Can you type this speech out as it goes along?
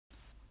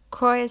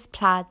Krøyers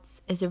Plads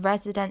is a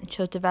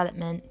residential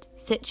development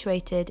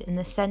situated in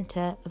the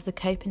centre of the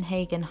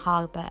Copenhagen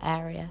harbour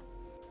area.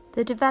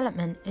 The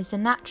development is a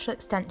natural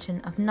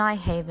extension of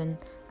Nijhaven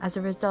as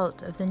a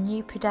result of the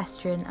new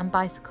pedestrian and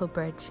bicycle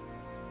bridge.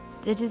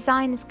 The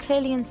design is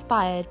clearly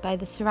inspired by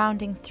the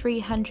surrounding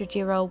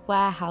 300-year-old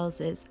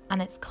warehouses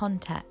and its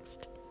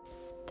context.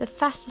 The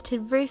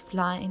faceted roof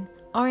line,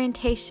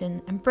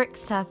 orientation and brick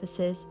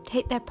surfaces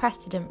take their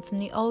precedent from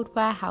the old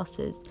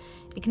warehouses,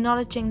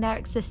 acknowledging their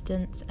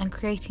existence and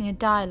creating a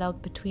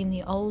dialogue between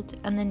the old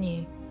and the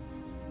new.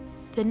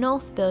 The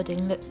north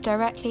building looks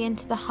directly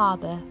into the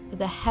harbour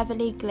with a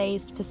heavily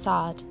glazed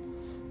facade.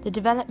 The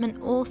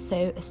development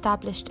also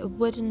established a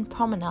wooden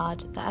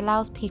promenade that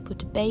allows people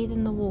to bathe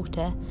in the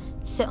water,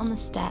 sit on the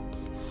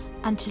steps,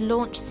 and to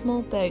launch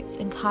small boats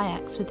and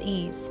kayaks with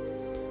ease.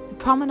 The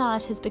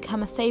promenade has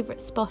become a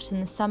favourite spot in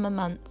the summer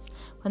months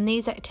when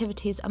these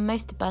activities are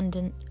most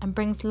abundant and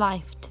brings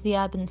life to the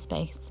urban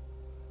space.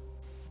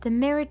 The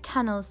mirrored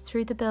tunnels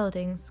through the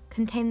buildings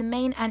contain the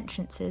main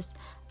entrances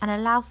and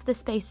allow for the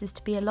spaces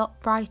to be a lot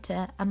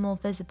brighter and more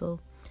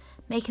visible,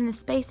 making the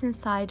space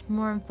inside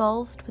more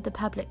involved with the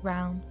public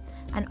realm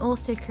and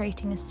also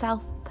creating a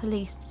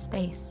self-policed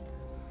space.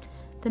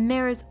 The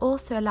mirrors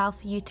also allow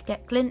for you to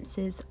get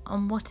glimpses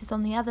on what is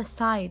on the other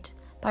side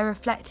by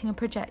reflecting a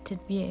projected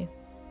view.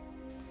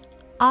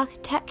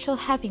 Architectural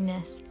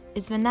heaviness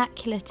is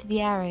vernacular to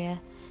the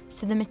area,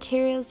 so the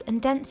materials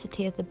and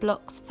density of the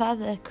blocks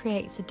further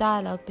creates a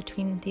dialogue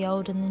between the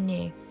old and the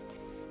new.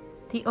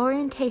 The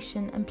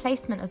orientation and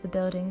placement of the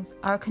buildings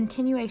are a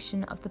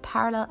continuation of the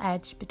parallel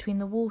edge between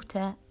the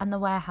water and the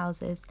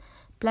warehouses,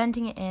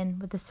 blending it in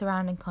with the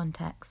surrounding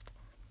context.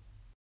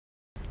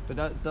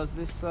 But does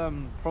this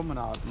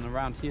promenade and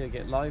around here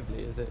get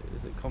lively? Is it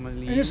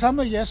commonly used? In the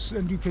summer, yes,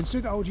 and you can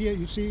sit out here,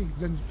 you see,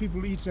 then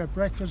people eat their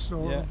breakfast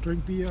or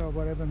drink beer or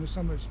whatever. In the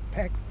summer it's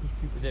packed with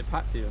people. Is it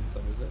packed here in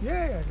summer, is it?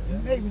 Yeah,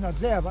 maybe not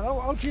there, but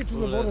out here to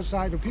the water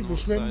side, or people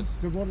swim,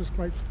 the water's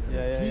quite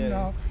clean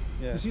now.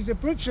 Yeah. You see, the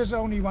bridge is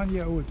only 1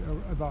 year old,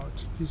 about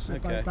this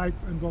bike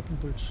and walking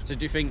bridge. So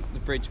do you think the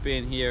bridge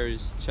being here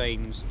has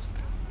changed,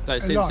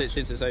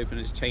 since it's open,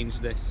 it's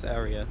changed this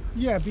area?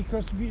 Yeah,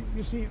 because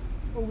you see,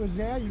 over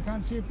there, you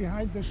can't see it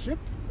behind the ship,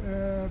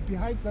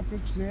 behind the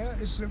bridge there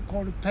is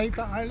called a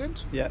paper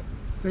island. Yeah.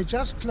 They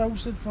just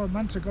closed it for a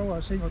month ago,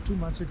 I think, or 2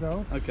 months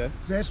ago. Okay.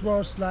 This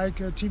was like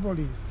a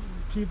Tivoli.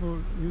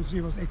 People, you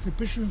see, was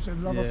exhibitions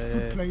and a lot of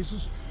food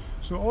places.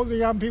 So all the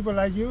young people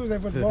like you, they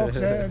would walk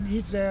there and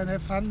eat there and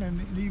have fun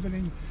and in the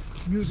evening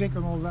music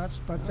and all that.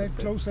 But they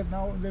closed it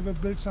now and they will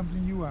build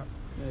something new up.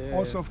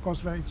 Also, of course,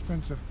 very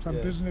expensive. Some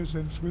business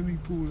and swimming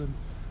pool and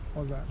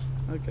all that.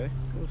 Okay,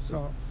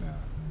 awesome.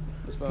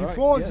 So,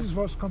 Before this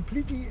was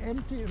completely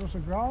empty. It was a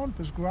ground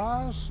with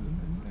grass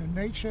and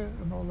nature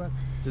and all that.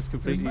 Just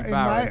completely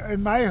barren.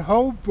 And my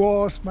hope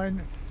was,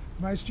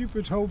 my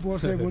stupid hope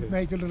was they would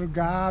make a little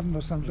garden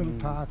or some little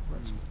park.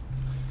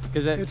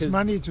 But it's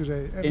money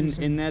today.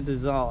 In their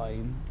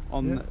design,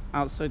 on the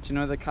outside, you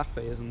know, the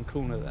cafe is in the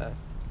corner there.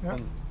 Yeah.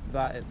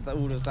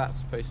 All of that's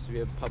supposed to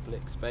be a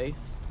public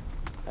space,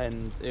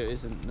 and it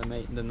isn't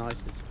the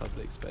nicest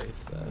public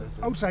space.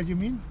 Outside, you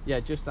mean? Yeah,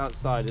 just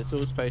outside. It's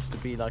all supposed to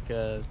be like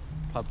a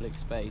public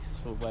space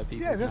for where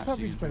people. Yeah, that's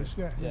public space.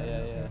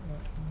 Yeah.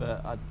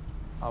 But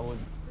I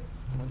wouldn't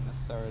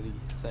necessarily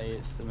say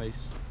it's the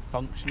most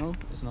functional.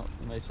 It's not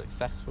the most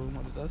successful in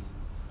what it does.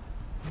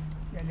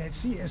 Yeah, let's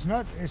see. It's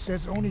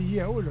only a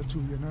year old or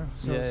two, you know.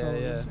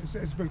 So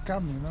it's will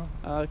come, you know.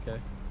 Oh, okay.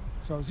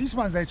 So these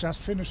ones they just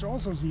finished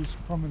also these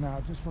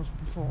promenades. This was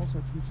before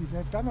also. You see,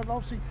 they've done a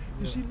lot of things.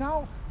 You see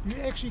now you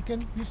actually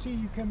can. You see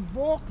you can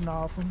walk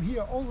now from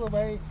here all the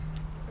way.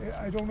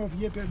 I don't know if you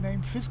hear the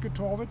name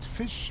Fisketorvet,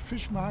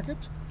 fish market.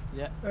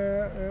 Yeah.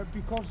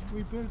 Because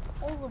we built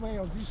all the way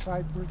on these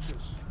side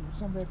bridges.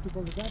 Somewhere to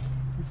go to that.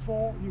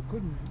 Before you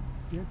couldn't.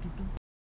 You had to do